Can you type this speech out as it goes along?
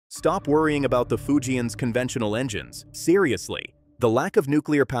Stop worrying about the Fujian's conventional engines. Seriously, the lack of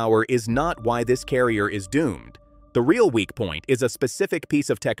nuclear power is not why this carrier is doomed. The real weak point is a specific piece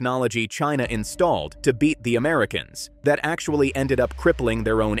of technology China installed to beat the Americans that actually ended up crippling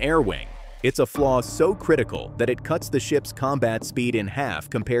their own air wing. It's a flaw so critical that it cuts the ship's combat speed in half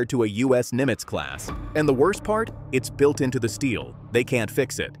compared to a US Nimitz class. And the worst part? It's built into the steel. They can't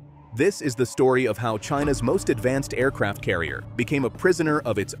fix it. This is the story of how China's most advanced aircraft carrier became a prisoner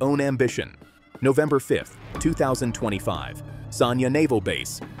of its own ambition. November 5, 2025, Sanya Naval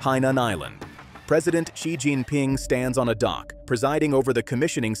Base, Hainan Island. President Xi Jinping stands on a dock, presiding over the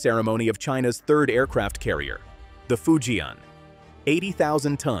commissioning ceremony of China's third aircraft carrier, the Fujian.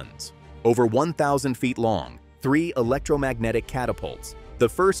 80,000 tons, over 1,000 feet long, 3 electromagnetic catapults, the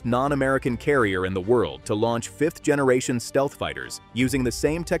first non-American carrier in the world to launch fifth-generation stealth fighters using the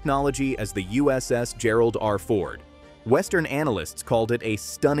same technology as the USS Gerald R. Western analysts called it a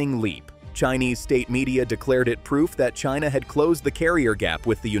stunning leap. Chinese state media declared it proof that China had closed the carrier gap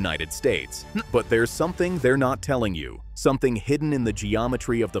with the United States. But there's something they're not telling you, something hidden in the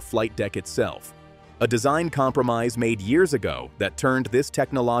geometry of the flight deck itself. A design compromise made years ago that turned this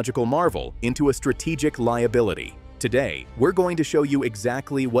technological marvel into a strategic liability. Today, we're going to show you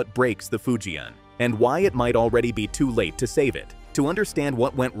exactly what breaks the Fujian and why it might already be too late to save it. To understand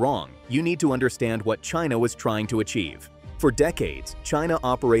what went wrong, you need to understand what China was trying to achieve. For decades, China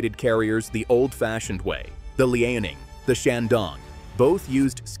operated carriers the old-fashioned way. The Liaoning, the Shandong, both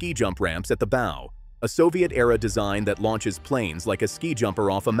used ski jump ramps at the bow, a Soviet-era design that launches planes like a ski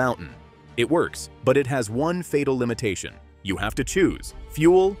jumper off a mountain. It works, but it has one fatal limitation. You have to choose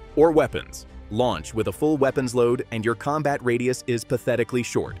fuel or weapons. Launch with a full weapons load and your combat radius is pathetically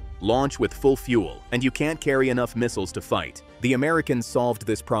short. Launch with full fuel and you can't carry enough missiles to fight. The Americans solved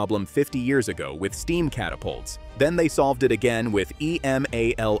this problem 50 years ago with steam catapults. Then they solved it again with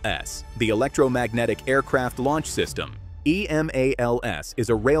EMALS, the electromagnetic aircraft launch system. EMALS is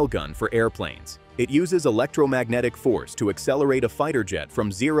a railgun for airplanes. It uses electromagnetic force to accelerate a fighter jet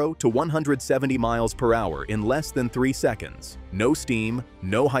from 0 to 170 miles per hour in less than 3 seconds. No steam,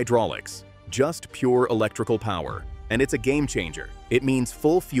 no hydraulics. Just pure electrical power. And it's a game changer. It means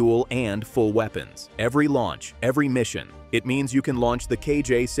full fuel and full weapons. Every launch, every mission. It means you can launch the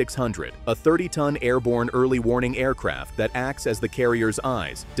KJ-600, a 30-ton airborne early warning aircraft that acts as the carrier's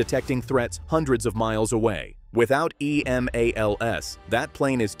eyes, detecting threats hundreds of miles away. Without EMALS, that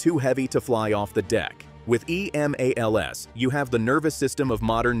plane is too heavy to fly off the deck. With EMALS, you have the nervous system of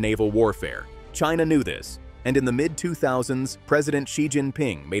modern naval warfare. China knew this. And in the mid-2000s, President Xi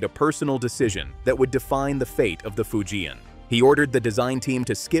Jinping made a personal decision that would define the fate of the Fujian. He ordered the design team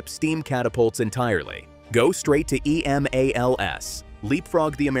to skip steam catapults entirely. Go straight to EMALS.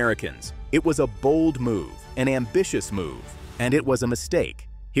 Leapfrog the Americans. It was a bold move, an ambitious move, and it was a mistake.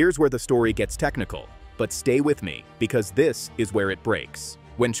 Here's where the story gets technical, but stay with me because this is where it breaks.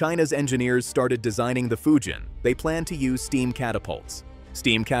 When China's engineers started designing the Fujian, they planned to use steam catapults.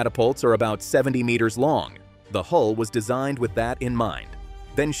 Steam catapults are about 70 meters long. The hull was designed with that in mind.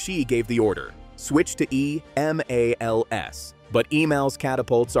 Then Xi gave the order, switch to EMALS. But EMALS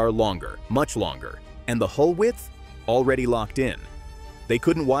catapults are longer, much longer, and the hull width? Already locked in. They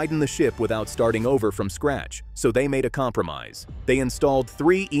couldn't widen the ship without starting over from scratch, so they made a compromise. They installed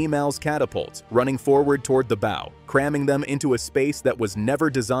 3 EMALS catapults running forward toward the bow, cramming them into a space that was never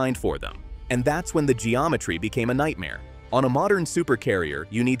designed for them. And that's when the geometry became a nightmare. On a modern supercarrier,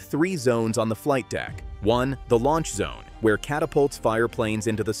 you need 3 zones on the flight deck. 1. The launch zone, where catapults fire planes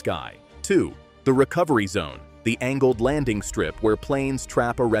into the sky. 2. The recovery zone, the angled landing strip where planes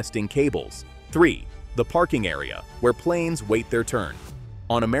trap arresting cables. 3. The parking area, where planes wait their turn.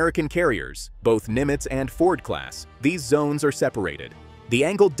 On American carriers, both Nimitz and Ford class, these zones are separated. The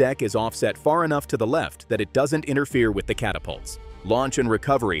angled deck is offset far enough to the left that it doesn't interfere with the catapults. Launch and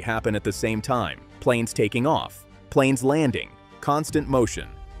recovery happen at the same time, planes taking off, planes landing, constant motion,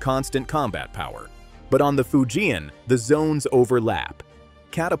 constant combat power. But on the Fujian, the zones overlap.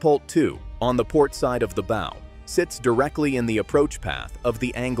 Catapult 2, on the port side of the bow, sits directly in the approach path of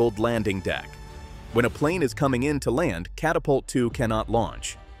the angled landing deck. When a plane is coming in to land, Catapult 2 cannot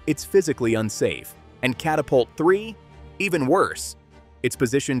launch. It's physically unsafe. And Catapult 3? Even worse. It's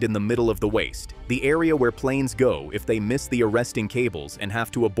positioned in the middle of the waist, the area where planes go if they miss the arresting cables and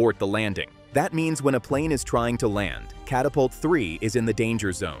have to abort the landing. That means when a plane is trying to land, Catapult 3 is in the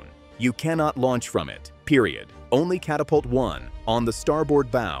danger zone. You cannot launch from it, period. Only Catapult 1, on the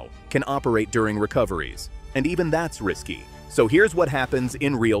starboard bow, can operate during recoveries. And even that's risky. So here's what happens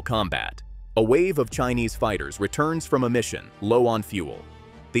in real combat. A wave of Chinese fighters returns from a mission, low on fuel.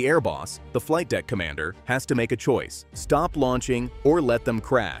 The air boss, the flight deck commander, has to make a choice: stop launching or let them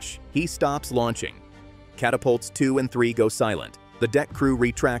crash. He stops launching. Catapults 2 and 3 go silent. The deck crew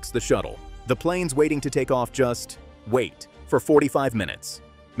retracts the shuttle. The plane's waiting to take off just wait for 45 minutes,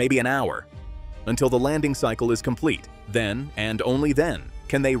 maybe an hour, until the landing cycle is complete. Then, and only then,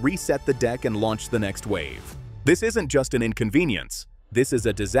 can they reset the deck and launch the next wave. This isn't just an inconvenience. This is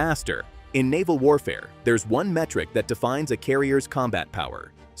a disaster. In naval warfare, there's one metric that defines a carrier's combat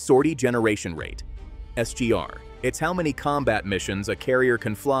power: Sortie Generation Rate, SGR. It's how many combat missions a carrier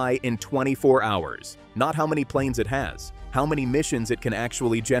can fly in 24 hours. Not how many planes it has, how many missions it can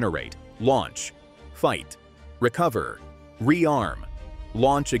actually generate. Launch, fight, recover, rearm,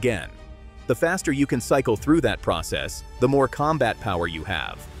 launch again. The faster you can cycle through that process, the more combat power you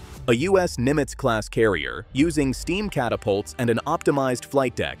have. A US Nimitz-class carrier, using steam catapults and an optimized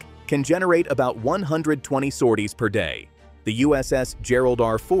flight deck, can generate about 120 sorties per day. The USS Gerald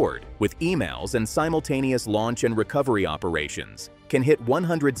R, with EMALS and simultaneous launch and recovery operations, can hit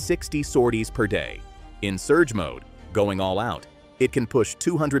 160 sorties per day. In surge mode, going all out, it can push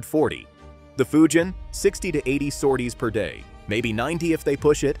 240. The Fujian, 60 to 80 sorties per day, maybe 90 if they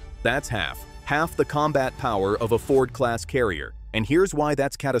push it. That's half the combat power of a Ford-class carrier. And here's why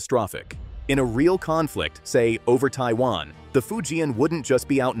that's catastrophic. In a real conflict, say over Taiwan, the Fujian wouldn't just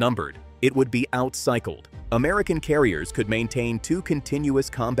be outnumbered, it would be outcycled. American carriers could maintain 2 continuous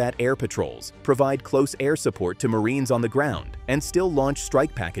combat air patrols, provide close air support to Marines on the ground, and still launch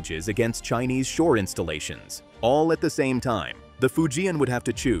strike packages against Chinese shore installations. All at the same time. The Fujian would have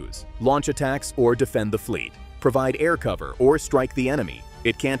to choose: launch attacks or defend the fleet, provide air cover or strike the enemy.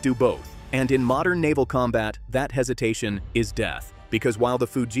 It can't do both. And in modern naval combat, that hesitation is death. Because while the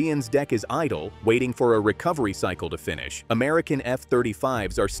Fujian's deck is idle, waiting for a recovery cycle to finish, American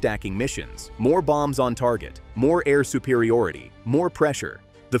F-35s are stacking missions. More bombs on target, more air superiority, more pressure.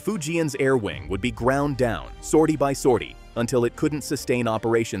 The Fujian's air wing would be ground down, sortie by sortie, until it couldn't sustain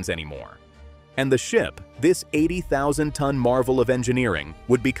operations anymore. And the ship, this 80,000-ton marvel of engineering,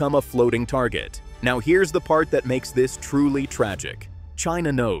 would become a floating target. Now here's the part that makes this truly tragic.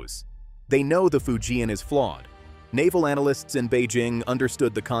 China knows. They know the Fujian is flawed. Naval analysts in Beijing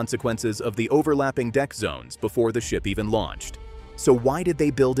understood the consequences of the overlapping deck zones before the ship even launched. So why did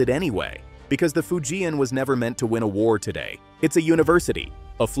they build it anyway? Because the Fujian was never meant to win a war today. It's a university,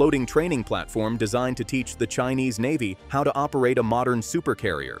 a floating training platform designed to teach the Chinese Navy how to operate a modern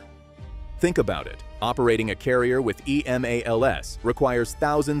supercarrier. Think about it. Operating a carrier with EMALS requires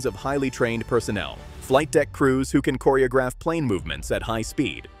thousands of highly trained personnel, flight deck crews who can choreograph plane movements at high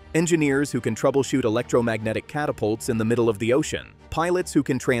speed, engineers who can troubleshoot electromagnetic catapults in the middle of the ocean, pilots who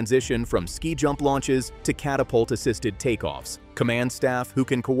can transition from ski jump launches to catapult-assisted takeoffs, command staff who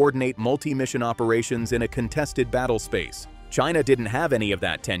can coordinate multi-mission operations in a contested battle space. China didn't have any of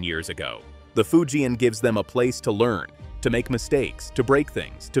that 10 years ago. The Fujian gives them a place to learn, to make mistakes, to break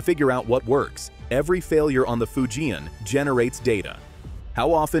things, to figure out what works. Every failure on the Fujian generates data.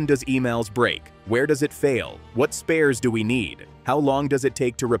 How often does EMALS break? Where does it fail? What spares do we need? How long does it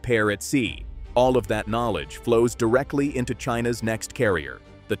take to repair at sea? All of that knowledge flows directly into China's next carrier,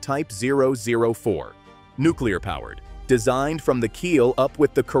 the Type 004. Nuclear-powered, designed from the keel up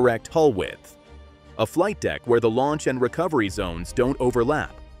with the correct hull width. A flight deck where the launch and recovery zones don't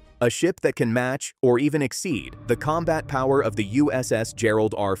overlap. A ship that can match or even exceed the combat power of the USS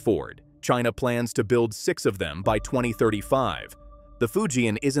Gerald R. China plans to build 6 of them by 2035. The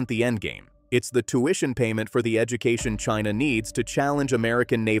Fujian isn't the endgame. It's the tuition payment for the education China needs to challenge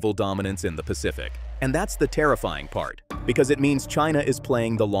American naval dominance in the Pacific. And that's the terrifying part, because it means China is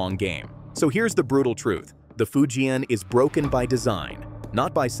playing the long game. So here's the brutal truth. The Fujian is broken by design,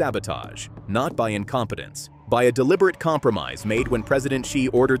 not by sabotage, not by incompetence, by a deliberate compromise made when President Xi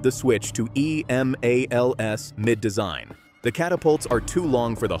ordered the switch to EMALS mid-design. The catapults are too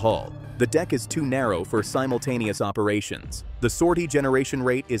long for the hull. The deck is too narrow for simultaneous operations. The sortie generation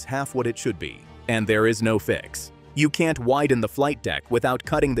rate is half what it should be. And there is no fix. You can't widen the flight deck without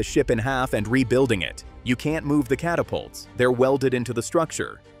cutting the ship in half and rebuilding it. You can't move the catapults. They're welded into the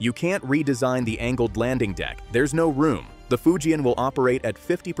structure. You can't redesign the angled landing deck. There's no room. The Fujian will operate at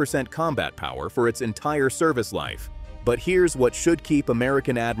 50% combat power for its entire service life. But here's what should keep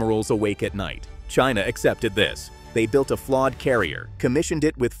American admirals awake at night. China accepted this. They built a flawed carrier, commissioned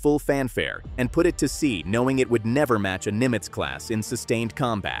it with full fanfare, and put it to sea knowing it would never match a Nimitz class in sustained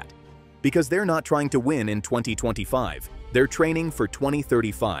combat. Because they're not trying to win in 2025, they're training for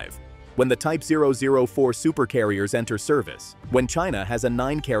 2035. When the Type 004 supercarriers enter service, when China has a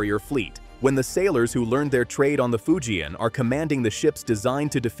 9-carrier fleet, when the sailors who learned their trade on the Fujian are commanding the ships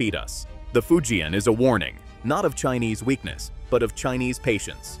designed to defeat us. The Fujian is a warning. not of Chinese weakness, but of Chinese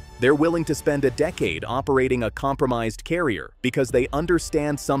patience. They're willing to spend a decade operating a compromised carrier because they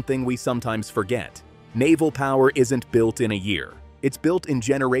understand something we sometimes forget. Naval power isn't built in a year. It's built in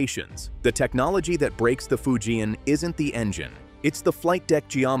generations. The technology that breaks the Fujian isn't the engine. It's the flight deck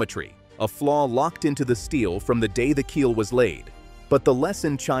geometry, a flaw locked into the steel from the day the keel was laid. But the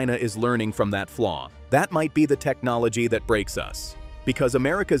lesson China is learning from that flaw, that might be the technology that breaks us. Because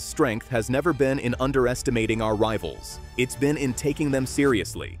America's strength has never been in underestimating our rivals. It's been in taking them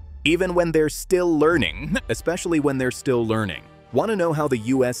seriously, even when they're still learning, especially when they're still learning. Want to know how the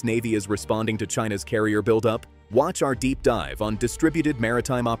US Navy is responding to China's carrier buildup? Watch our deep dive on distributed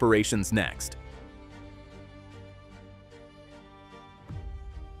maritime operations next.